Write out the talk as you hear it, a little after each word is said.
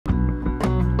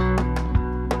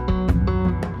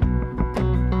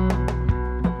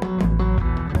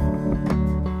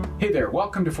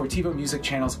welcome to Fortivo Music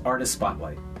Channel's Artist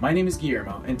Spotlight. My name is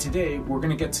Guillermo, and today we're going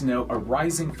to get to know a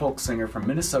rising folk singer from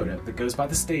Minnesota that goes by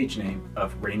the stage name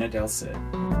of Reina del Cid.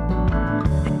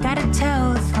 I got a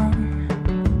telephone,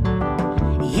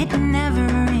 it never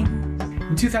rings.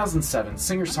 In 2007,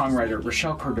 singer-songwriter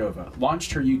Rachelle Cordova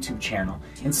launched her YouTube channel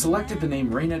and selected the name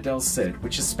Reina del Cid,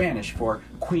 which is Spanish for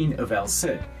Queen of El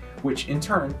Cid, which in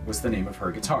turn was the name of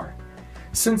her guitar.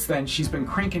 Since then, she's been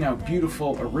cranking out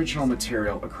beautiful original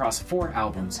material across 4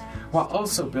 albums, while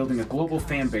also building a global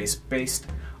fan base based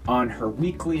on her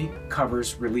weekly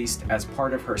covers released as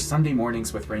part of her Sunday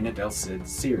Mornings with Reina del Cid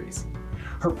series.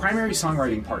 Her primary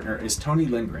songwriting partner is Toni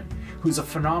Lindgren, who's a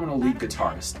phenomenal lead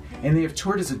guitarist, and they have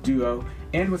toured as a duo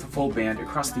and with a full band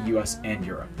across the US and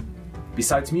Europe.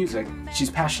 Besides music, she's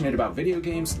passionate about video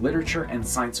games, literature, and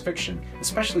science fiction,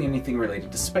 especially anything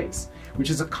related to space, which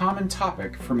is a common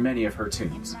topic for many of her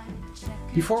tunes.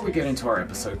 Before we get into our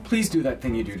episode, please do that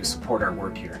thing you do to support our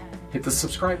work here. Hit the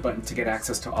subscribe button to get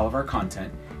access to all of our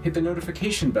content, hit the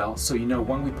notification bell so you know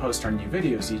when we post our new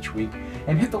videos each week,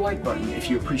 and hit the like button if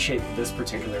you appreciate this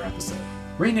particular episode.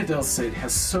 Reina del Cid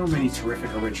has so many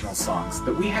terrific original songs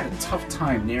that we had a tough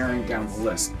time narrowing down the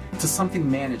list to something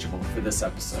manageable for this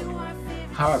episode.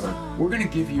 However, we're going to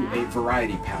give you a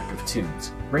variety pack of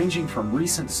tunes, ranging from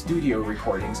recent studio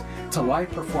recordings to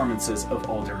live performances of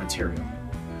older material.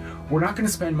 We're not going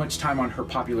to spend much time on her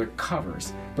popular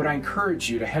covers, but I encourage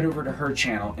you to head over to her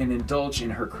channel and indulge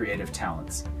in her creative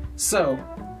talents. So,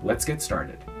 let's get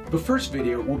started. The first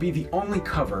video will be the only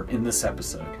cover in this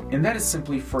episode, and that is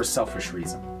simply for a selfish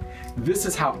reason. This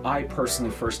is how I personally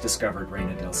first discovered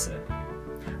Reina del Cid.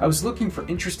 I was looking for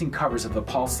interesting covers of the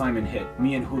Paul Simon hit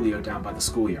Me and Julio Down by the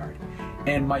Schoolyard,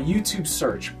 and my YouTube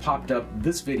search popped up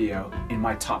this video in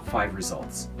my top 5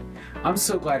 results. I'm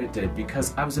so glad it did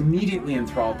because I was immediately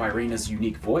enthralled by Reina's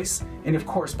unique voice and of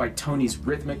course by Toni's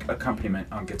rhythmic accompaniment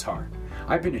on guitar.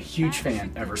 I've been a huge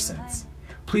fan ever since.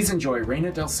 Please enjoy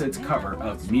Reina del Cid's cover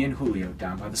of Me and Julio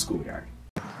Down by the Schoolyard.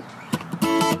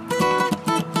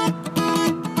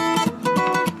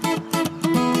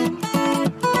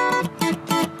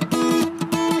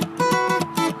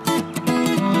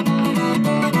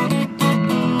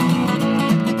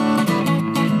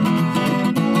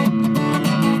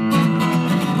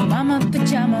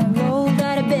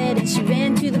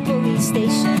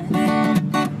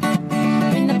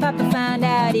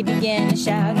 He began to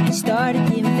shout and he started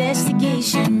the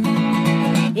investigation.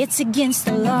 It's against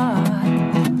the law.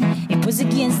 It was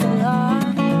against the law.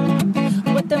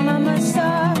 What the mama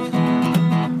saw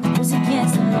was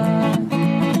against the law.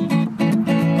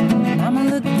 Mama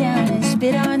looked down and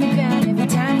spit on the ground every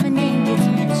time my name gets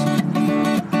mentioned.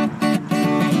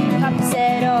 Papa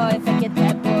said, oh, if I get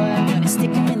that boy, I'm gonna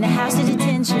stick him in the house of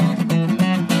detention.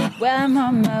 Well, I'm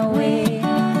on my way.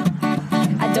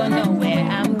 I don't know where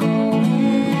I'm going.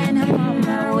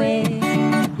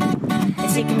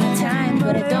 Taking my time,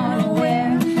 but I don't know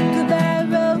where. Goodbye,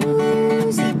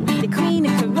 Rosie, the queen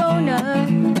of Corona.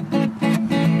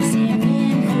 Seeing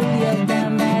me and Julio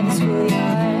down by the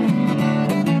schoolyard.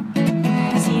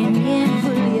 Seeing me and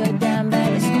Julio down by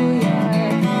the schoolyard.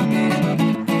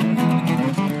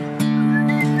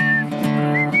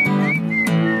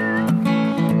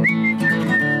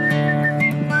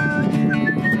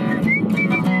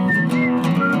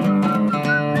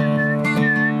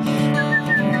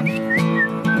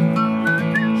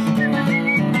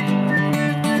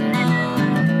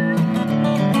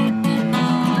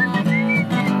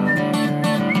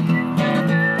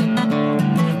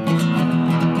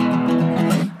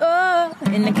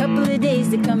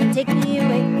 To come and take me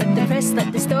away, but the press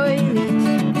let the story leak.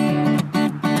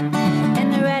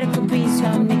 And the radical priest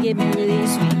come to give me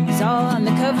release. It's all on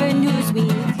the cover of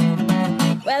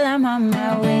Newsweek. Well, I'm on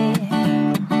my way.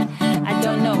 I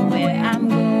don't know where I'm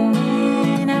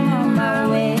going. I'm on my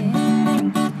way.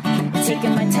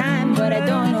 Taking my time, but I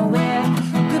don't know where.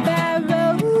 Goodbye,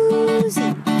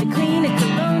 Rosie, the queen of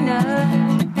Corona.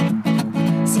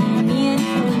 Seeing me and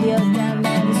Julio down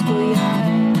by the schoolyard.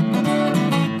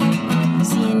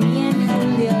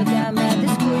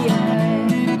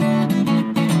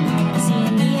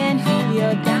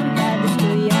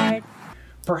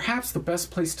 Perhaps the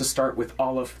best place to start with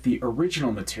all of the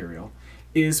original material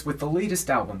is with the latest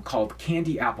album called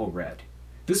Candy Apple Red.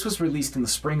 This was released in the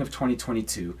spring of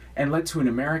 2022 and led to an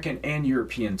American and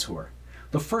European tour.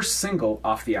 The first single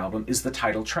off the album is the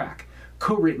title track,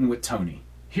 co-written with Toni.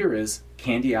 Here is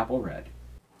Candy Apple Red.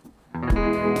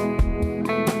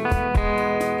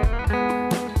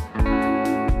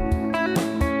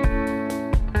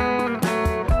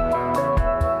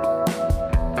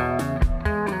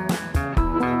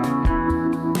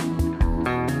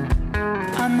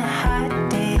 On the hot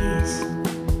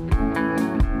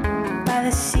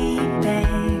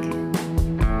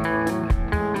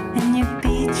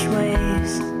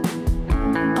ways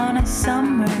on a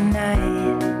summer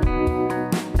night.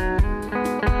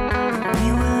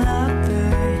 We were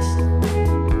lovers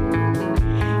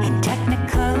in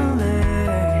Technicolor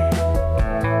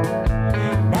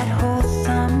that whole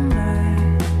summer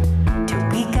till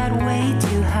we got way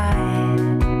too high.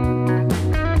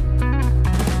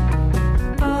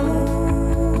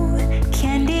 Oh,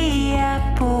 candy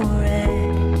apple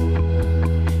red,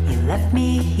 you left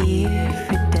me here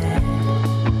for dead.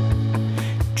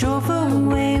 Drove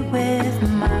away with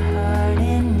my heart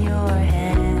in your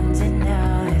hands, and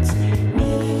now it's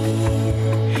me,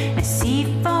 a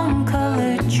seafoam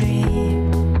colored dream.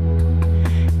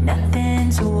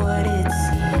 Nothing's what it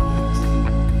seems,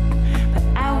 but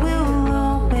I will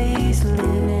always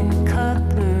live in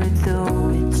color, though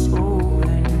it's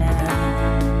over now.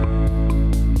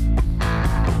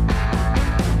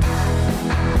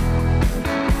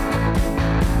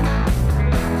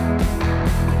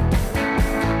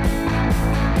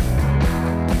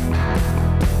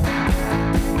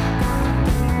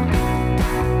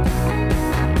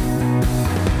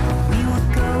 We were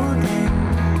golden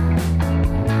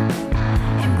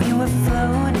and we were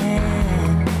floating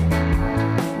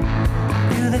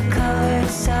through the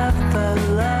colors of a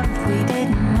love we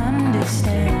didn't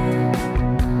understand.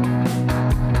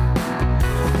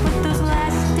 But those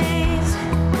last days,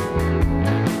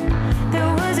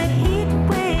 there was a heat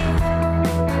wave.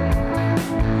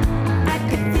 I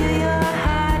could feel your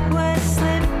heart was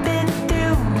slipping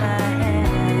through my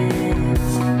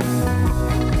hands.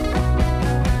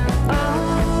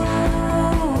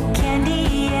 Oh, candy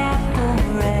apple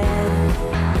red,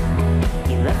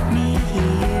 you left me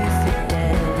here for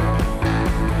dead.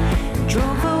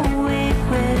 Drove away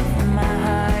with my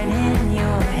heart in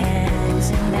your hands,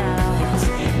 and now it's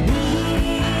me,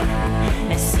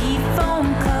 a seafoam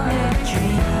colored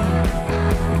dream.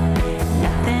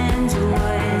 Nothing's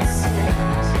what it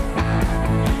seems.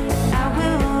 I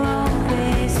will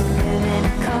always live in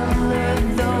color,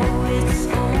 though it's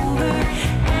over,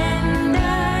 and I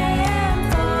am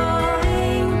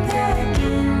falling back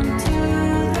into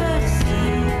the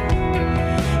sea,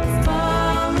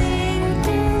 falling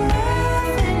through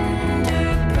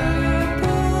lavender,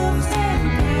 purples and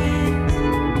greens,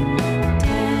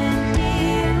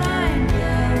 dandelion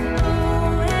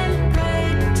yellow and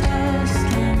bright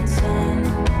Tuscan sun,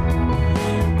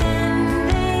 and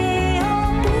they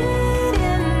all bleed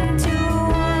into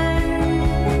one.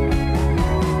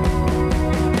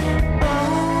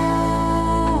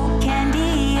 Oh,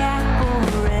 candy apple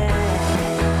red,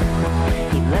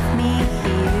 you left me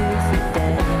here for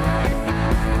dead.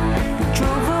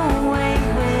 Drove away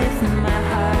with my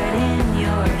heart in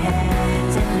your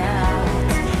hands, and now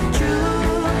it's true.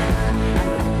 I'm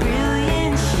a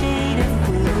brilliant shade of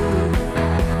blue.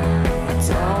 It's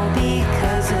all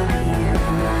because of you.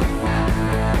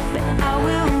 But I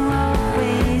will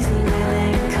always live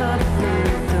in color,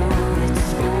 though it's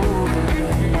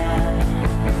over now.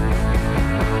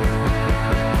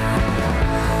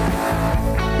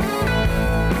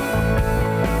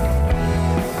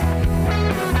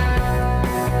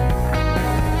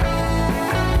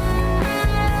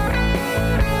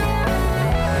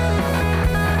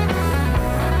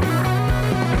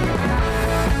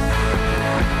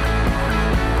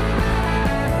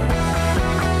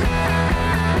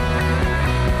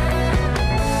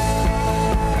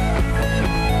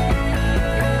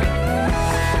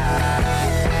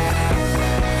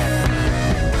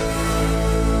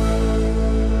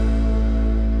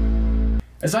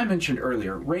 As I mentioned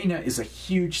earlier, Reina is a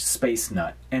huge space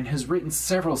nut and has written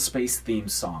several space-themed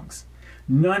songs.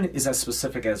 None is as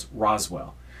specific as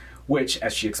Roswell, which,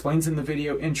 as she explains in the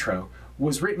video intro,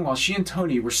 was written while she and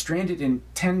Toni were stranded in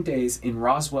 10 days in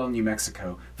Roswell, New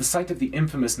Mexico, the site of the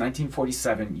infamous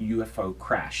 1947 UFO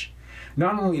crash.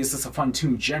 Not only is this a fun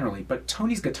tune generally, but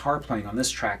Toni's guitar playing on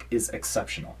this track is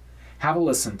exceptional. Have a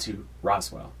listen to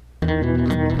Roswell.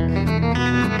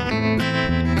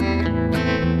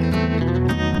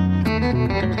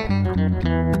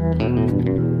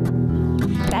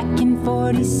 Back in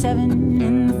 47,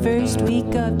 in the first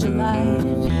week of July,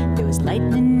 there was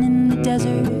lightning in the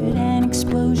desert and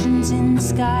explosions in the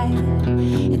sky.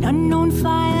 An unknown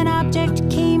flying object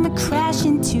came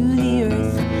crashing to the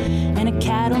earth, and a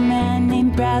cattleman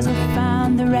named Brazel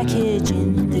found the wreckage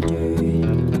in the dirt.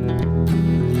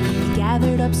 He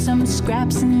gathered up some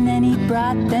scraps and then he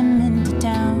brought them into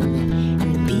town,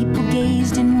 and the people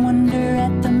gazed in wonder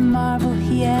at the marvel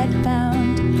he had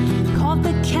found. Called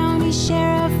the county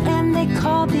sheriff and they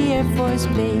called the Air Force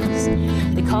Base.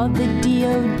 They called the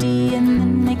DOD and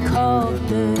then they called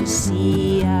the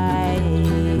CIA.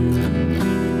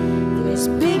 There's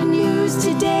big news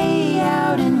today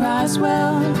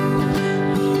Roswell,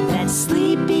 that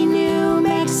sleepy New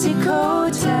Mexico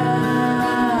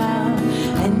town.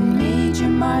 And Major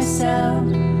Marcel,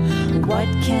 what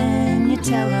can you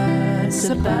tell us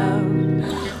about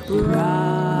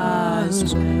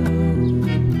Roswell?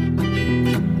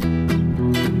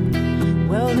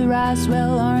 Well, the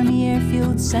Roswell Army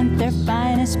Airfield sent their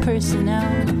finest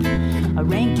personnel. A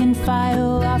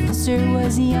rank-and-file officer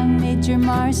was a young Major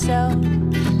Marcel.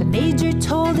 The Major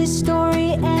told his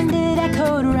story and it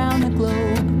echoed around the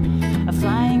globe. A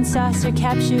flying saucer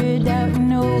captured out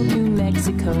in old New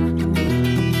Mexico.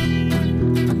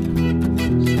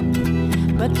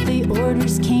 But the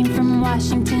orders came from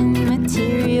Washington,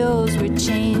 materials were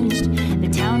changed. The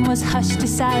town was hushed to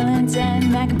silence and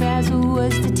McBrazel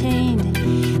was detained.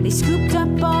 They scooped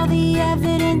up all the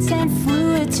evidence and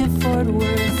flew it to Fort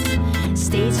Worth.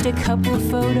 Staged a couple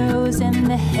photos and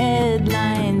the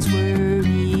headlines were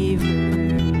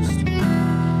reversed.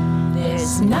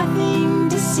 There's nothing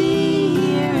to see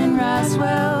here in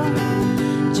Roswell,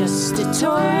 just a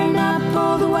torn up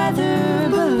old weather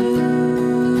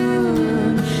balloon.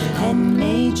 And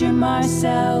Major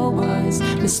Marcel was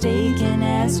mistaken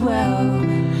as well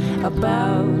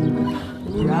about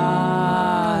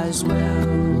Roswell.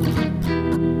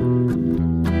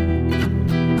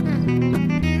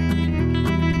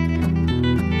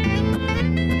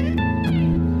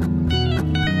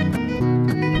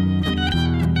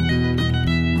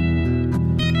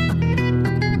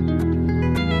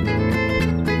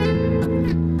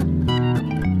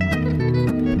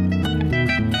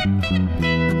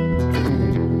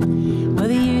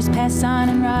 On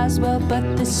in Roswell, but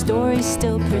the story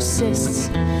still persists.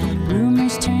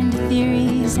 Rumors turn to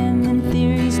theories, and then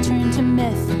theories turn to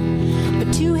myth.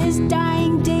 But to his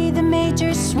dying day, the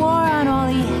Major swore on all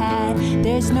he had.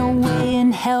 There's no way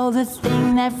in hell the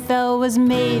thing that fell was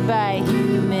made by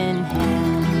human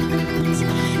hands.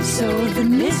 So the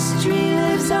mystery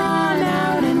lives on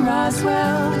out in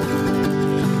Roswell,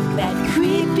 that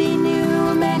creepy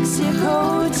New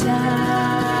Mexico town.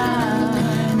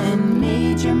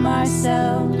 Major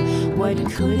Marcel, what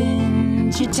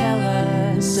couldn't you tell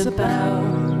us about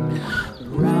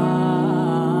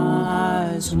Roswell?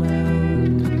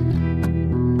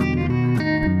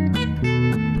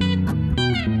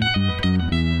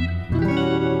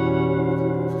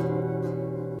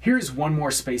 Here's one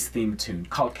more space-themed tune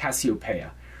called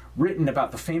Cassiopeia, written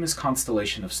about the famous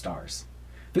constellation of stars.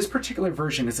 This particular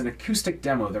version is an acoustic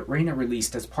demo that Reina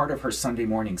released as part of her Sunday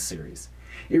morning series.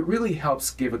 It really helps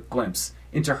give a glimpse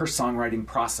into her songwriting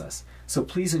process, so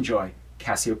please enjoy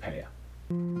Cassiopeia.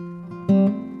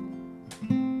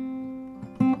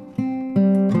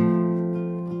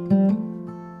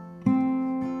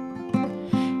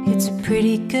 It's a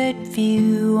pretty good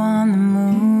view on the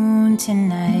moon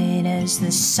tonight as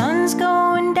the sun's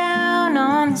going down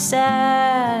on the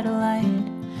satellite.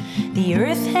 The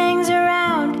earth hangs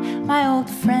around my old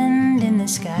friend in the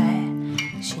sky.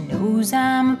 She knows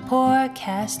I'm a poor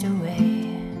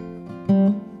castaway.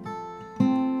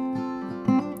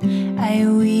 I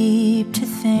weep to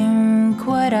think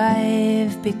what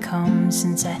I've become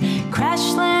since I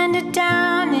crash-landed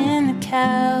down in the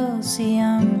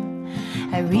calcium.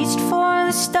 I reached for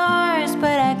the stars,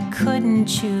 but I couldn't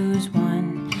choose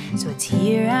one. So it's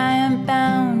here I am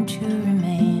bound to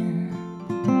remain.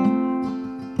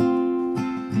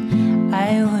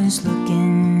 I was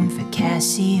looking for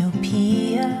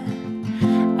Cassiopeia.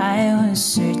 I was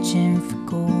searching for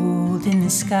gold in the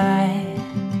sky.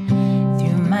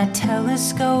 Through my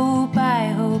telescope I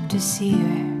hope to see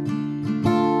her,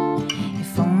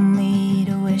 if only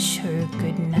to wish her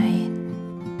good night.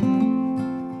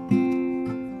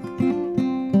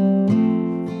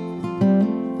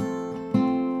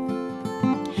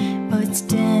 Oh, it's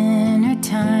dinner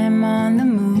time on the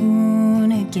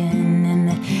moon again, and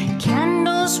the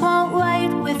candles won't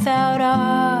light without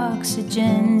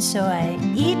oxygen. So I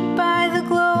eat by the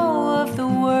glow of the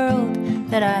world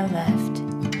that I left.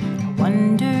 I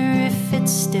wonder if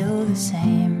it's still the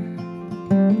same.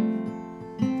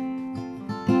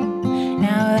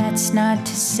 Now that's not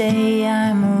to say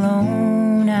I'm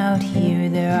alone out here.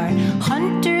 There are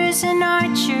hunters and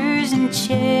archers and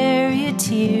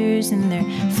charioteers, and they're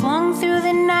flung through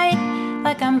the night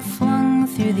like I'm flung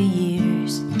through the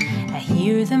years. I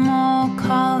hear them all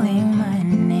calling my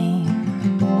name.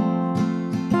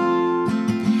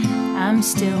 I'm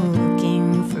still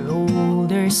looking for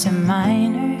old Ursa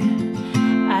Minor.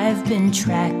 I've been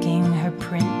tracking her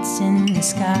prints in the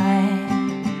sky.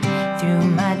 Through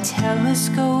my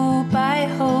telescope I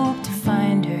hope to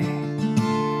find her,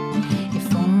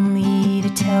 if only to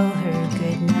tell her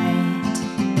good night.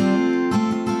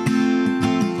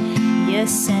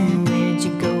 Yes, and where'd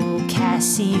you go,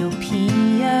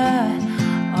 Cassiopeia?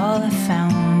 All I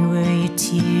found were your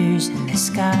tears in the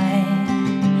sky.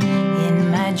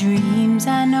 In my dreams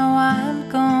I know I'm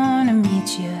gonna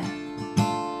meet you,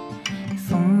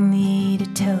 if only to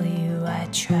tell you I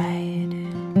tried.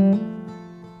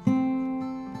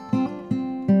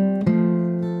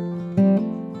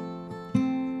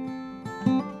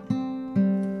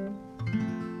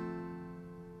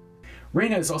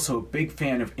 Reina is also a big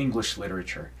fan of English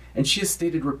literature, and she has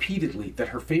stated repeatedly that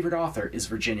her favorite author is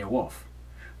Virginia Woolf.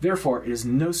 Therefore, it is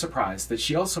no surprise that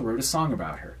she also wrote a song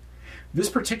about her. This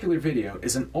particular video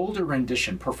is an older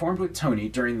rendition performed with Toni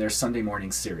during their Sunday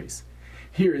morning series.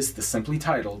 Here is the simply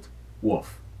titled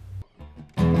Wolf.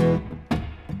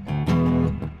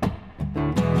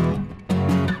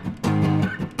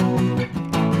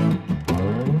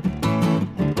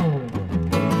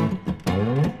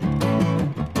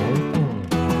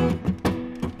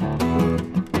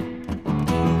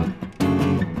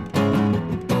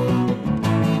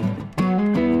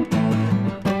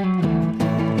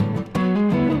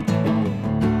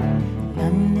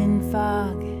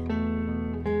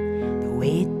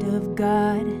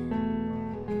 God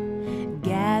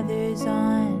gathers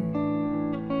on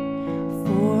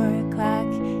 4 o'clock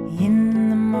in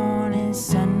the morning,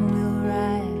 sun will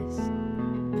rise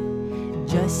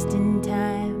just in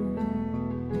time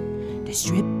to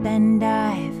strip and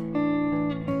dive.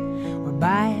 We're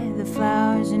by the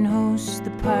flowers and host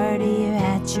the party. You're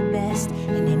at your best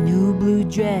in your new blue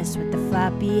dress with the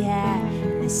floppy hat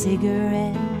and the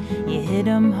cigarette. You hit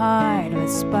 'em hard with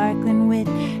sparkling wit,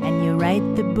 and you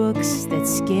write the books that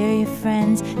scare your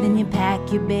friends. Then you pack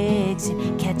your bags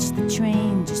and catch the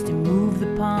train just to move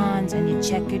the pawns on your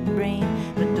checkered brain.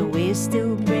 But the waves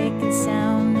still break and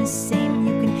sound the same.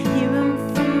 You can hear 'em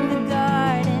from the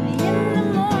garden in the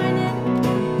morning.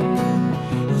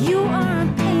 You are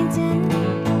painting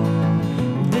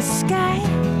the sky.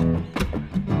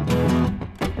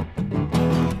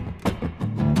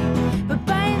 But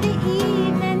by the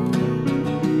evening,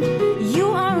 you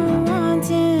are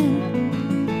wanting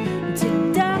to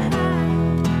die.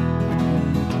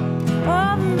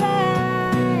 All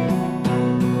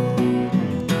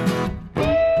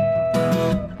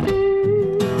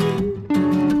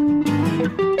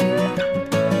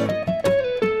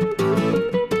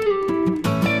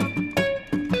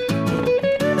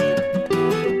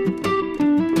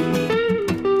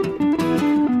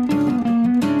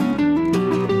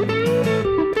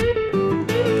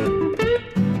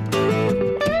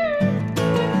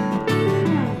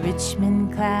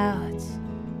Richmond clouds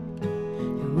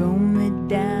roam the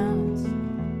downs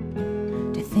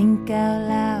to think out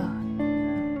loud.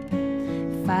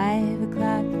 5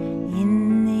 o'clock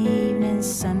in the evening,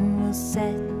 sun will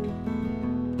set,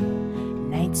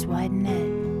 night's wide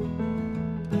net.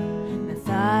 The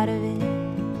thought of it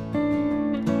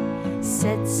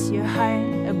sets your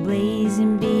heart ablaze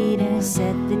and beat, and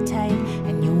set the type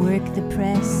and you work the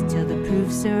press till the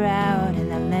proofs are out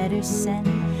and the letters sent.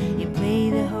 You play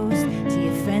the host to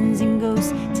your friends and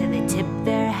ghosts till they tip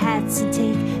their hats and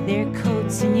take their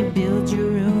coats, and you build your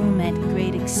room at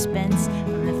great expense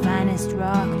from the finest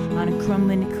rock on a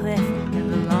crumbling cliff till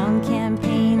the long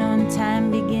campaign on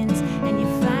time begins, and you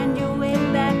find your way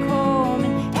back home.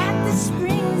 And at the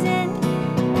spring's end,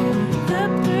 the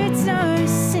birds are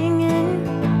singing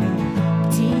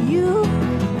to you.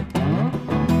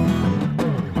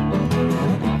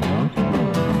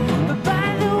 But by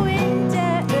the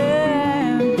winter,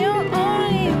 they'll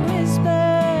only whisper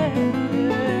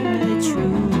the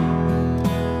truth.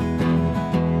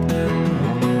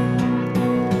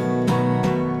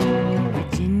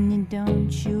 Virginia,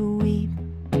 don't you weep,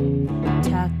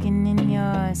 talking in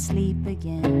your sleep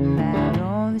again about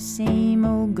all the same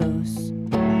old ghosts,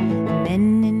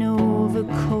 men in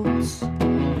overcoats.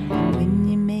 And when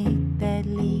you make that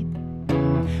leap,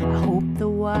 I hope the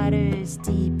water's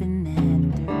deep and that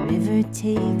the river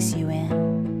takes you in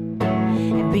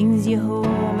and brings you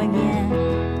home again.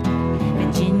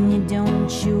 Virginia,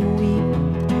 don't you weep,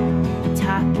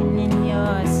 talking in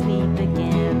your sleep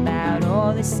again about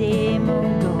all the same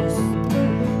old ghosts,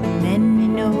 men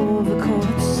in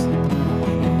overcoats.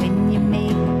 And when you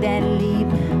make that leap,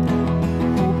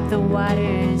 hope the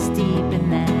water's deep and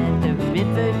that the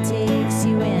river takes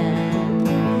you in,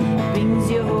 brings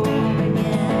you home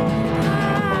again.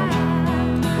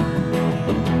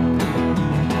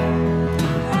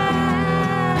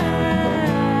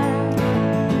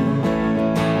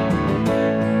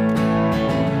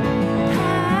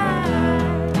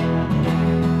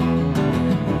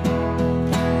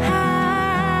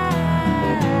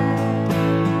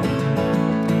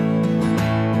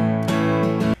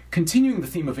 Continuing the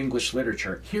theme of English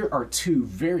literature, here are two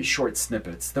very short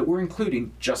snippets that we're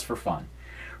including just for fun.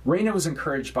 Reina was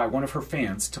encouraged by one of her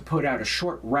fans to put out a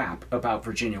short rap about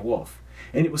Virginia Woolf,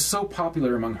 and it was so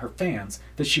popular among her fans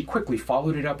that she quickly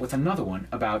followed it up with another one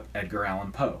about Edgar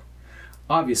Allan Poe.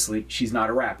 Obviously, she's not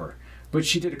a rapper, but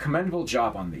she did a commendable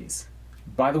job on these.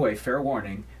 By the way, fair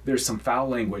warning, there's some foul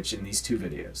language in these two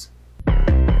videos.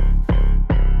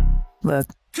 Look,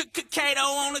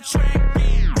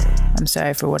 I'm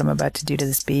sorry for what I'm about to do to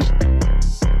this beat.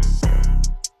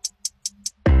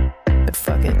 But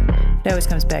fuck it. It always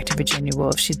comes back to Virginia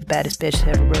Woolf. She's the baddest bitch that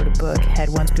ever wrote a book. Had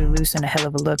one screw loose and a hell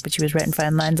of a look, but she was writing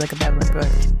fine lines like a babbling brook.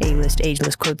 A-list,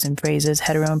 ageless quotes and phrases.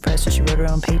 Had her own press, so she wrote her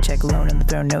own paycheck. Alone on the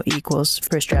throne, no equals.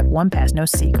 First draft, one pass, no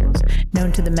sequels.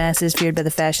 Known to the masses, feared by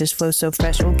the fascists. Flow so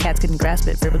fresh, old cats couldn't grasp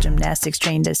it. Verbal gymnastics,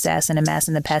 trained assassin, a mass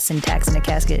in the past, syntax in a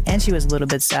casket. And she was a little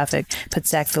bit sapphic. Put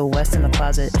Sackville West in the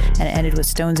closet, and it ended with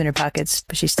stones in her pockets.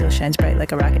 But she still shines bright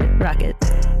like a rocket.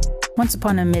 Once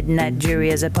upon a midnight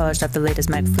jury, as I polished off the latest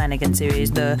Mike Flanagan series,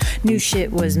 the new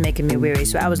shit was making me weary,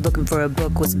 so I was looking for a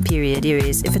book with some period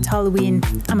eries. If it's Halloween,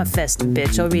 I'm a festive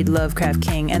bitch. I'll read Lovecraft,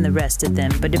 King, and the rest of them.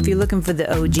 But if you're looking for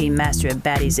the OG master of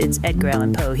baddies, it's Edgar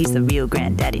Allan Poe. He's the real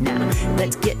granddaddy now.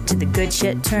 Let's get to the good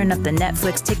shit. Turn up the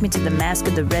Netflix. Take me to the Mask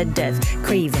of the Red Death.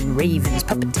 Craven, ravens,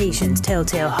 palpitations,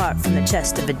 telltale heart from the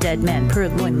chest of a dead man.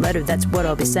 Purloined letter, that's what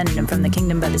I'll be sending him. From the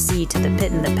kingdom by the sea to the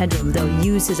pit and the pendulum. They'll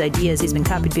use his ideas, he's been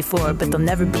copied before, but there'll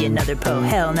never be another Poe.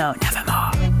 Hell no,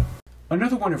 nevermore.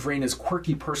 Another one of Reina's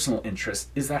quirky personal interests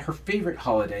is that her favorite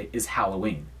holiday is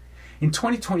Halloween. In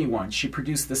 2021, she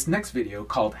produced this next video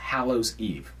called Hallows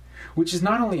Eve, which is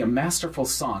not only a masterful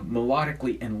song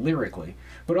melodically and lyrically,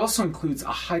 but also includes a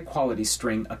high-quality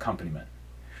string accompaniment.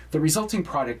 The resulting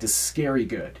product is scary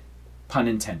good, pun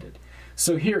intended.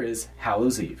 So here is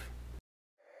Hallows Eve.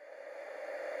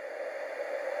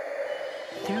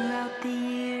 Throughout the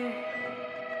year,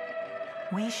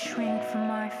 we shrink from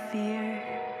our fear,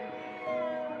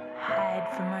 hide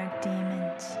from our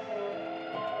demons,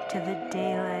 till the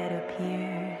daylight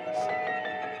appears.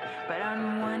 But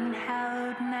on one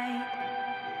hallowed night,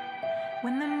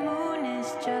 when the moon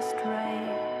is just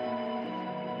right,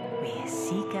 we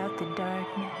seek out the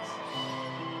darkness,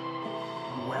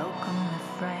 welcome the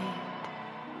fright.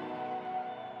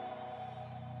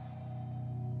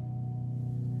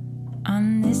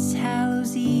 On this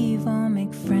Hallows Eve, I'll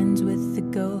make friends with the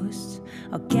ghosts.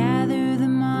 I'll gather the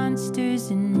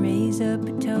monsters and raise up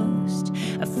a toast.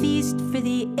 A feast for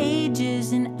the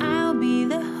ages, and I'll be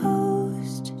the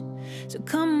host. So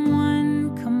come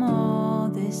one, come all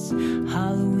this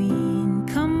Halloween.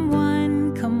 Come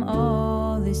one, come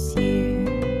all this year.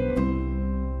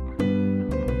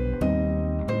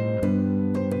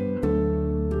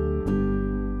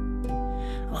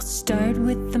 I'll start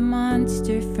with the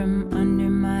monster from under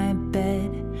my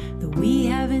bed, though we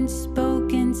haven't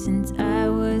spoken since I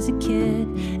was a kid.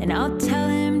 And I'll tell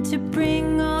him to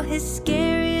bring all his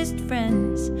scariest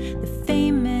friends, the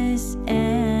famous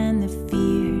and the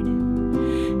feared.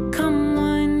 Come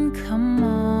one, come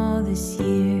all this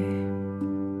year.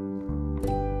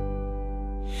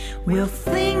 We'll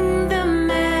fling the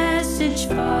message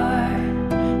far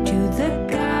to the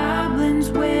goblins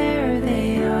where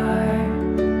they are.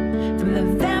 From the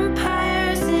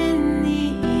vampires in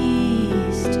the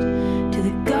east to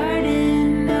the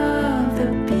garden of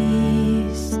the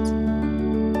beast.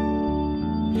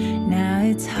 Now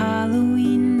it's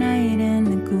Halloween night and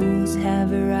the ghouls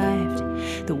have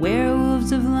arrived. The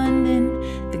werewolves of London,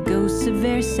 the ghosts of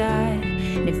Versailles.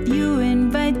 And if you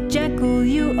invite Jekyll,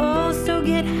 you also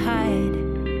get Hyde,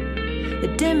 the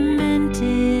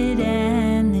demented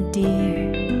and the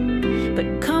deer.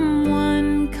 But come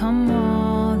one, come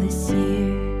all this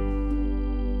year.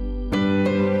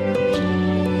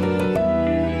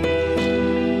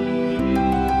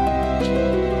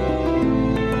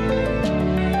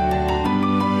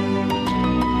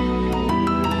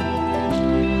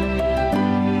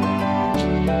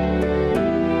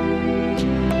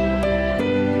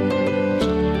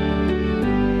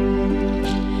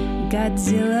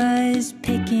 Godzilla is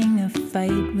picking a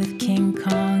fight with King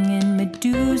Kong, and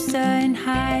Medusa and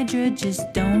Hydra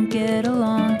just don't get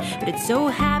along. But it so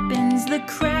happens the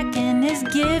Kraken is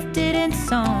gifted in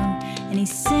song, and he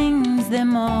sings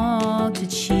them all to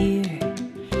cheer.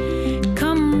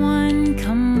 Come one,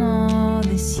 come all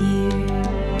this year.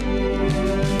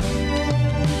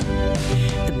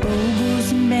 The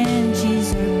Bogles and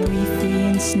Banshees are briefly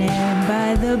ensnared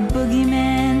by the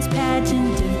boogeyman's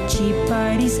pageant of cheap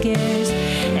party scares.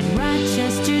 And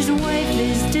Rochester's wife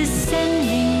is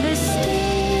descending the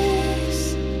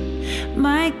stairs.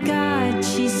 My God,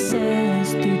 she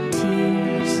says through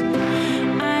tears,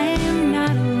 I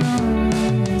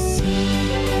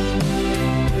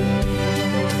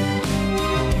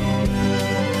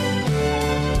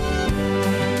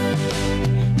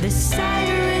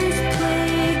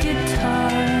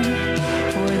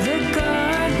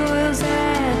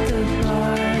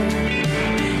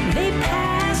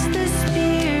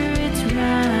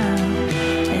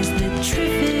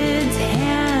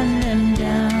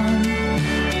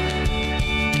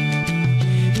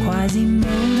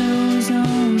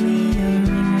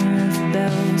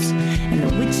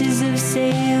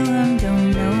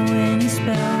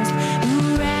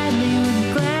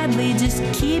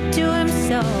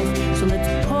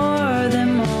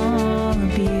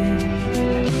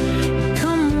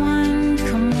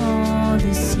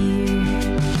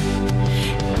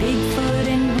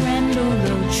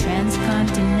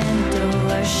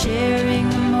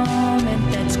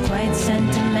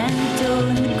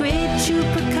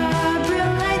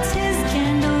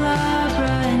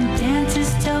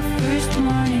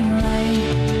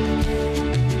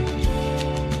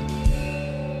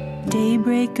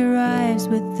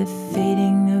with the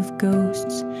fading of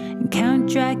ghosts, and Count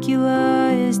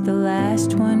Dracula is the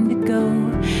last one to go.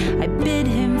 I bid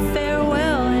him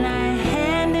farewell and I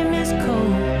hand him his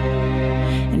coat,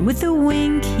 and with a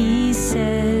wink he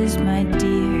says, my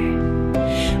dear,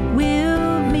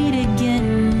 we'll meet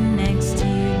again next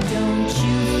year. Don't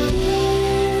you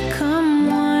fear? Come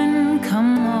one,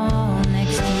 come all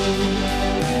next year.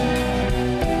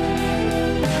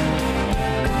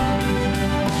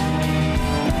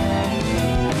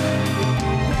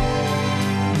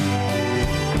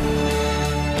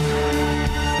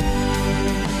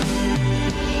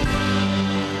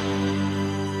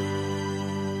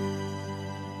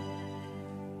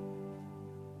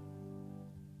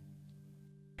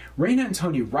 Reina and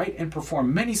Toni write and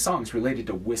perform many songs related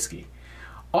to whiskey,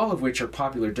 all of which are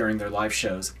popular during their live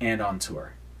shows and on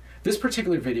tour. This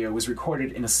particular video was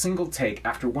recorded in a single take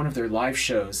after one of their live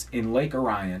shows in Lake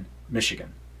Orion,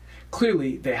 Michigan.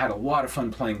 Clearly, they had a lot of fun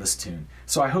playing this tune,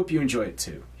 so I hope you enjoy it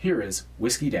too. Here is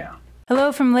Whiskey Down.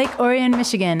 Hello from Lake Orion,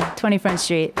 Michigan, 20 Front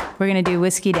Street. We're gonna do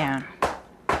Whiskey Down.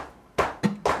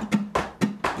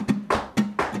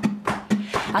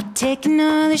 I'll take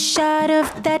another shot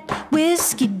of that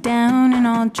whiskey down, and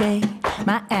I'll drag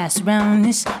my ass around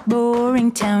this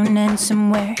boring town, and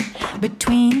somewhere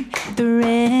between the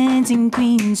reds and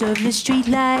greens of the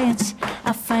streetlights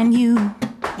I'll find you.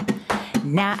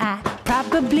 Now I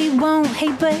probably won't,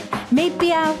 hey, but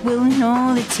maybe I will. In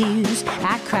all the tears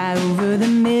I cry over the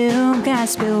milk I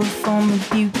spilled from a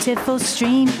beautiful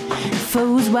stream that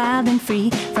flows wild and free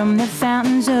from the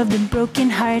fountains of the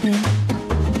broken-hearted.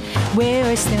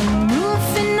 We're still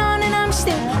moving on and I'm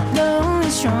still going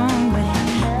strong, but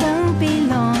it won't be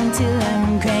long till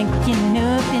I'm cranking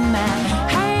up in my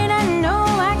heart. I know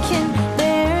I can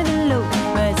bear the load,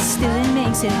 but still it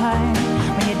makes it hard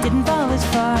when you didn't fall as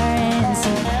far. And see,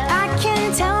 I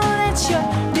can tell that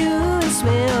you're doing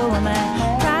swell when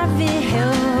my private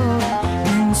hell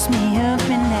burns me up,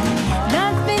 and that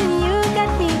nothing you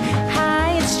got me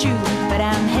high, it's true, but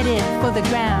I'm headed for the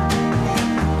ground.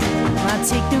 I'll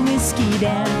take the whiskey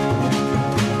down.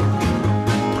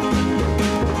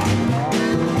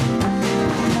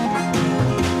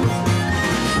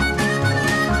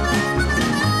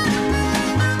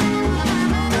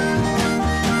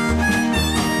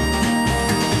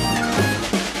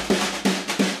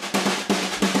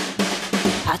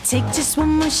 I'll take just one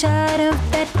more shot of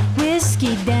that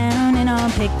whiskey down, and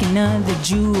I'll pick another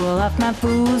jewel off my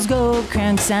fool's gold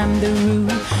crown, 'cause I'm the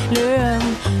ruler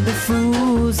of the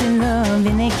fools in love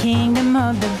in the kingdom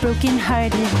of the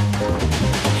broken-hearted.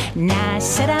 Now I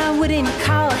said I wouldn't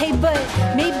call, hey, but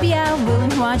maybe I will,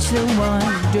 and watch the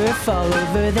wonder fall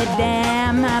over the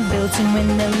dam I built. And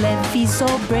when the levees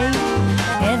all break,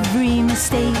 every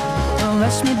mistake will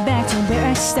rush me back to where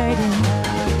I started.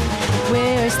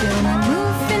 We're still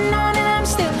moving on and I'm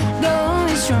still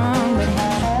going strong, but it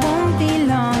won't be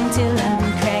long till I'm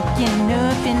cracking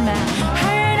up in my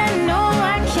heart. I know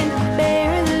I can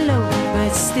bear the load,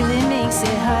 but still it makes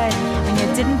it hard when you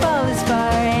didn't fall as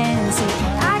far. And see,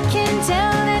 I can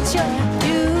tell that you're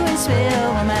doing swell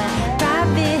when my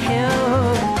private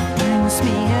hell burns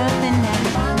me up, and that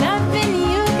nothing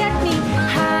you got me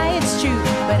high, it's true,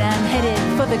 but I'm headed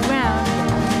for the ground.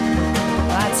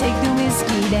 I'll take the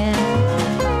whiskey down.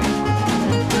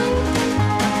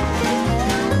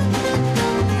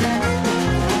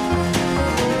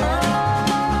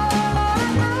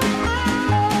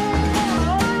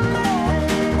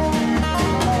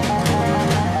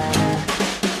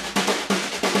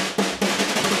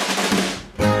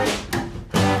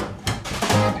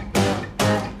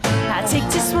 Take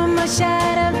just one more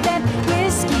shot of that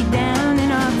whiskey down,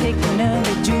 and I'll pick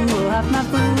another jewel off my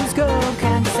fool's gold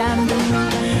crown, 'cause I'm the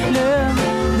ruler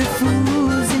of the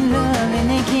fools in love in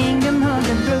the kingdom of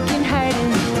the broken-hearted.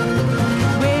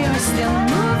 We're still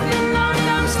moving on and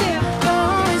I'm still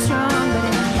going strong, but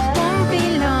it won't be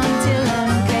long till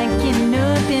I'm cracking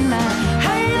up in my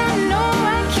heart. I know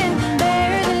I can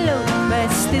bear the load, but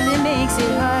still it makes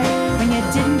it hard when you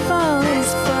didn't fall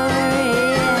as far.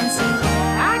 And see,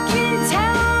 I can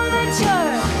tell that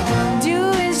you're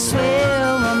doing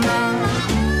swell on my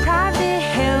private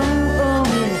hell. Oh,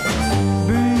 it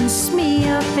burns me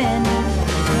up, and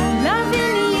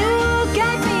loving you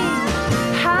got me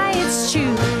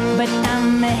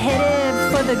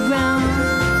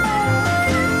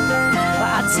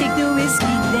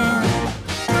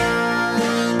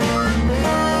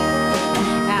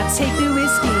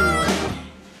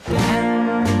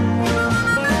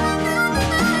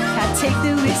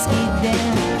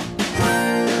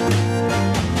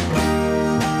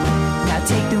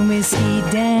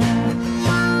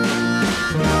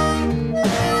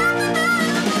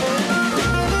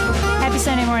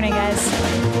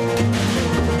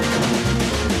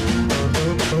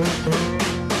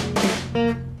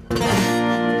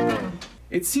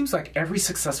It seems like every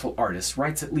successful artist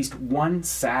writes at least one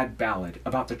sad ballad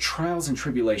about the trials and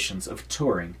tribulations of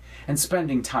touring and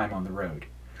spending time on the road.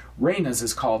 Reina's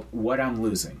is called What I'm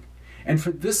Losing, and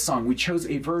for this song we chose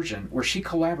a version where she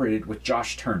collaborated with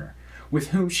Josh Turner,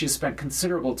 with whom she has spent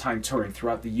considerable time touring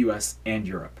throughout the US and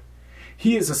Europe.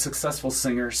 He is a successful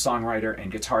singer, songwriter,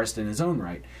 and guitarist in his own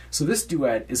right, so this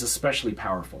duet is especially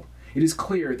powerful. It is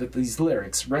clear that these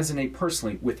lyrics resonate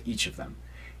personally with each of them.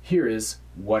 Here is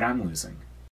What I'm Losing.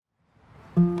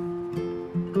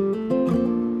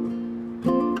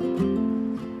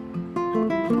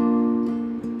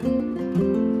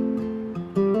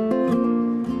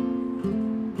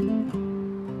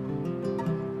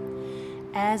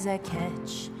 As I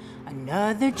catch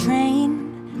another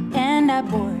train and I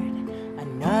board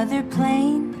another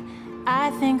plane,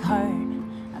 I think hard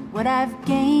on what I've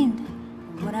gained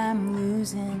and what I'm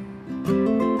losing.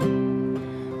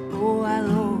 Oh, I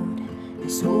load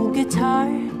this old guitar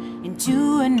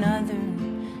into another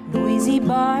noisy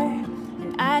bar,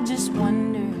 and I just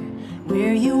wonder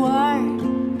where you are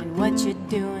and what you're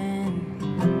doing.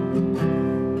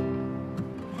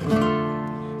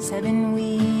 7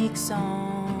 weeks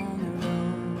on the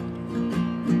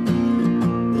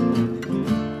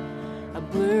road, a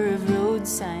blur of road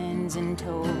signs and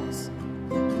tolls.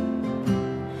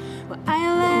 Well,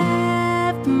 I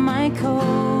left my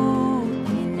coat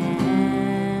in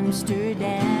Amsterdam,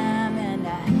 and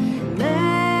I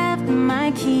left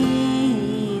my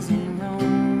keys in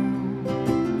Rome,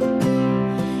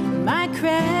 my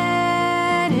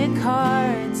credit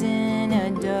cards in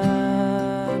a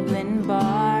Dublin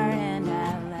bar, and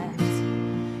I left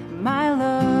my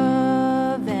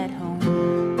love at home.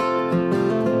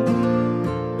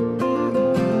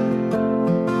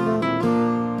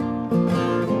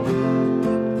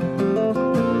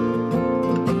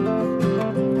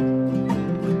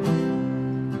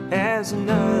 As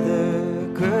another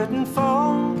curtain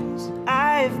falls,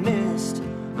 I've missed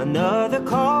another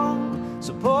call,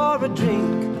 so pour a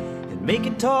drink and make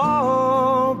it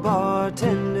tall,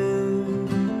 bartender.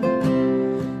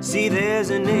 See, there's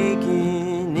an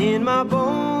aching in my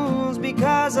bones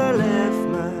because I left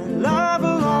my love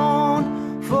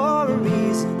alone for a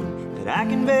reason that I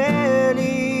can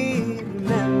barely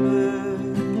remember.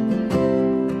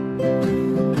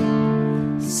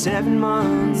 7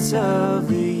 months of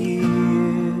the year,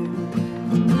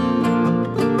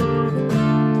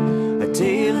 a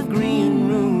tale of green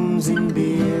rooms and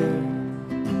beer.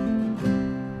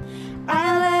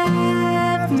 I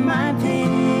left my pick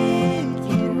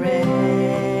in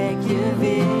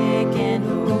Reykjavik, and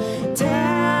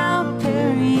Hotel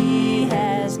Paris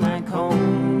has my comb.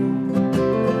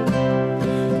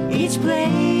 Each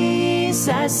place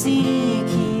I see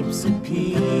keeps a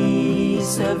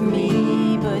piece of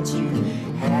me, but you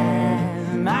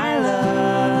have my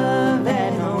love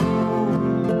at home.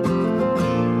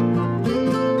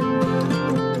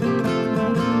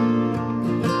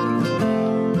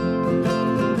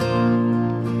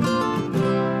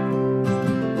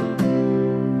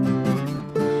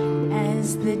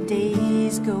 As the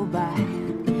days go by,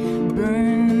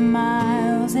 burn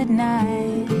miles at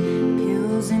night,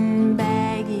 pills and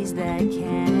baggies that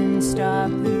can't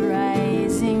stop the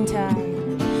rising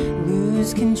tide,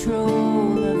 lose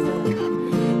control of the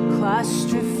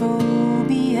claustrophobia,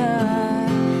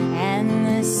 and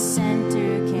the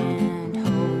center can't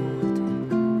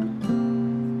hold.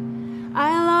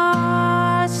 I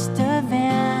lost a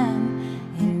van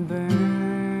in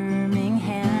Birmingham,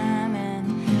 and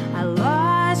I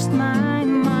lost my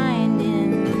mind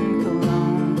in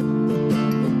Cologne.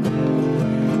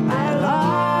 I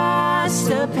lost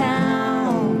a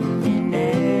pound in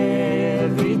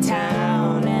every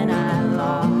town, and I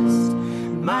lost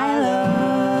my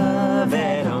love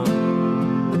at home.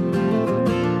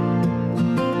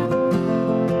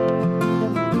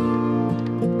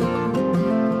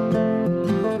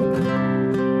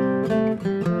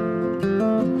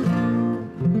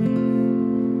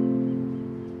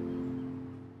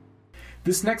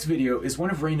 This next video is one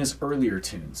of Reina's earlier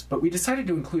tunes, but we decided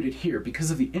to include it here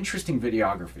because of the interesting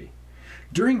videography.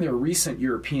 During their recent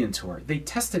European tour, they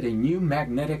tested a new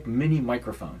magnetic mini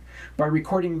microphone by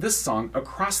recording this song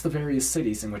across the various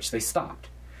cities in which they stopped.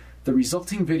 The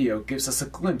resulting video gives us a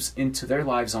glimpse into their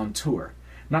lives on tour,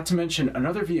 not to mention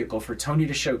another vehicle for Toni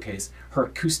to showcase her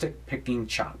acoustic picking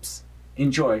chops.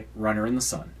 Enjoy Runner in the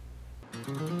Sun.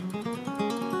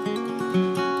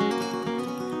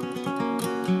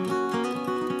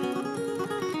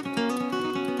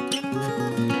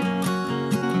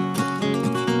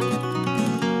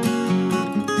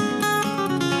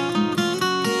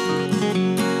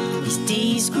 These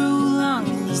days grow long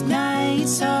and these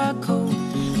nights are cold.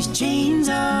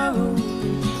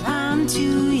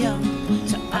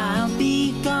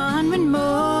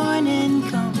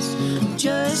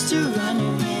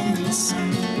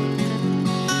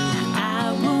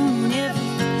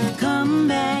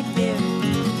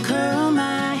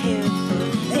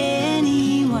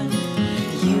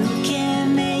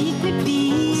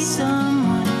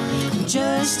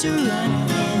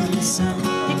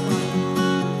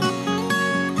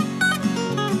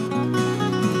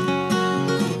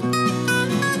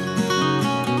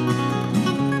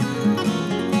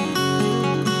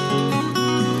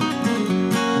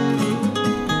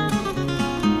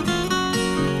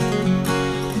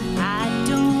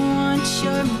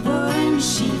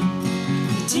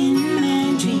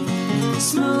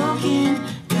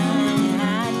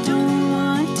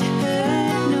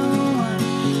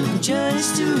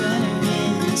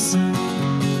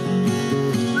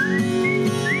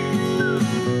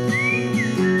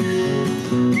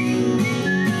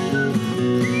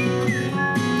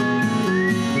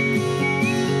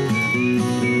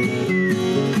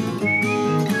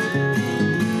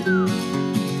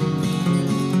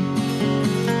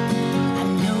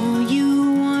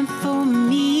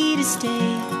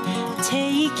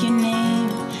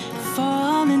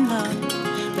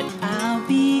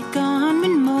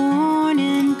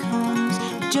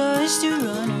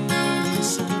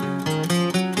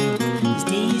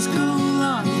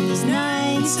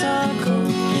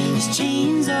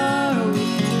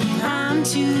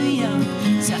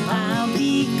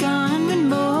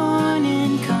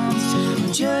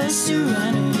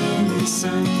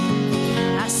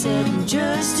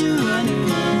 to running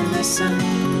in the sun.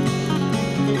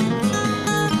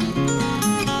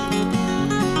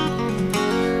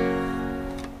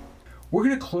 We're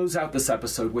going to close out this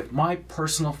episode with my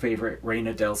personal favorite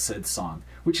Reina del Cid song,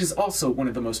 which is also one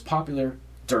of the most popular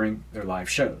during their live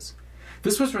shows.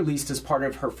 This was released as part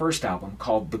of her first album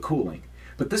called The Cooling,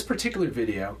 but this particular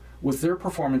video was their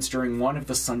performance during one of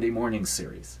the Sunday Morning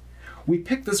series. We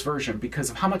picked this version because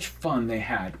of how much fun they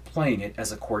had playing it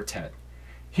as a quartet.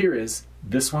 Here is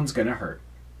This One's Gonna Hurt.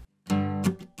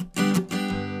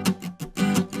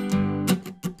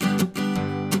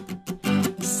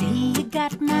 See, you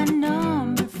got my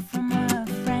number from a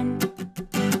friend.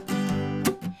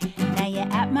 Now you're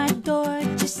at my door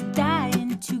just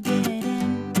dying to get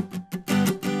in.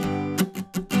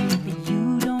 But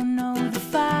you don't know the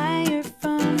fire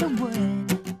from the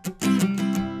wood.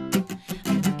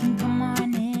 You can come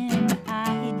on in, but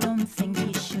I don't think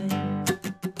you should.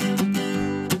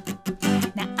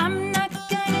 Now I'm not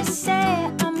gonna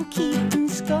say I'm keeping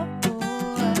score,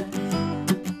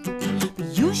 but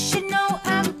you should know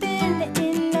I've been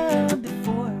in love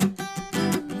before,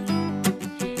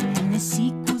 and the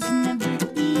sequel's never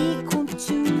equal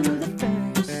to the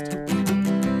first.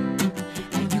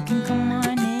 You can come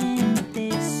on in, but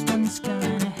this one's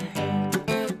gonna hurt.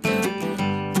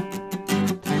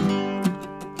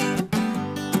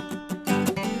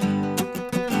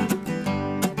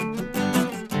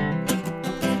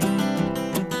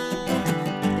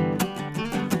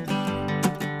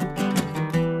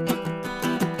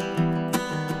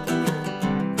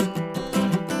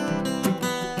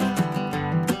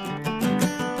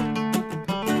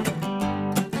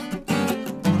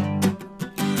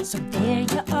 So there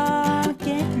you are,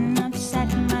 getting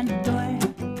upside my door.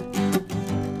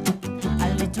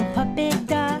 A little puppy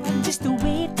dog, just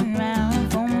waiting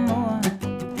around for more.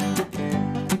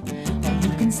 Or you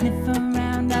can sniff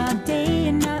around all day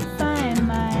and not find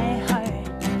my heart.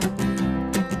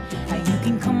 Or you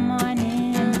can come on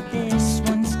in, but this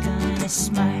one's gonna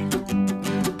smart.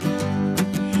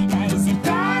 Now is it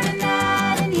Friday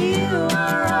night and you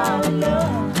are all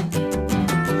alone?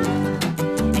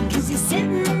 Cause you're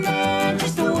sitting there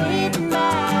just waiting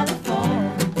by the phone.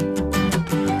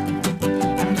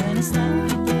 I'm gonna stop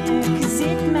you there, cause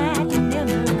it might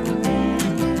never end.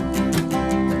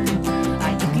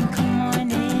 Or you can come on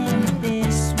in, but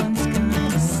this one's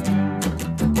gonna sting.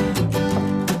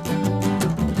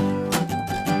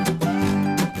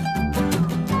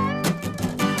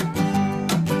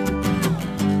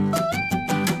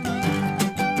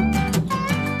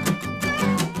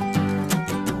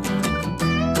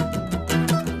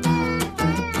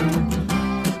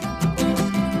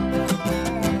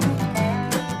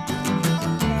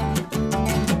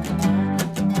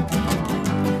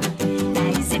 Now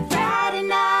is it Friday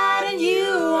night and you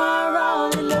are all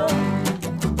alone?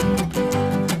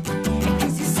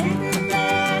 Cause you're sitting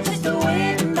there just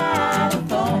waiting by the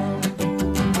phone.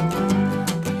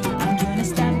 I'm gonna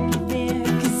stop you there,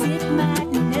 cause it might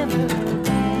never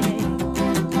end.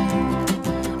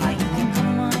 Or you can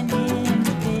come on in,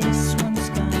 but this one's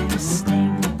gonna sting.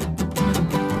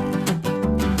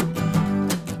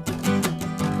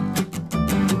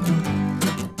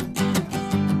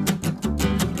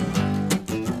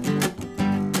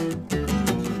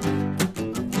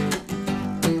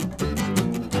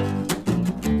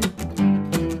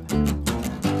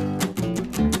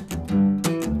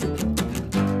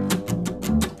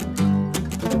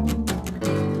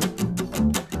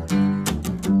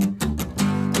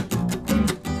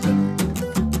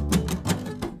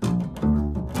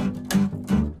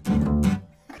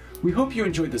 We hope you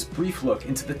enjoyed this brief look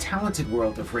into the talented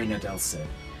world of Reina del Cid.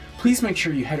 Please make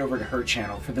sure you head over to her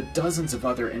channel for the dozens of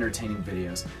other entertaining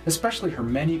videos, especially her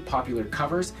many popular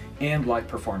covers and live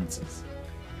performances.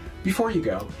 Before you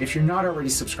go, if you're not already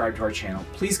subscribed to our channel,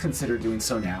 please consider doing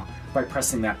so now by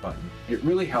pressing that button. It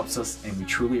really helps us and we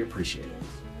truly appreciate it.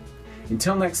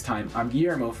 Until next time, I'm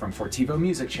Guillermo from Fortivo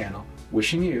Music Channel,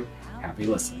 wishing you happy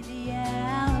listening. The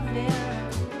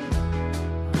elevator.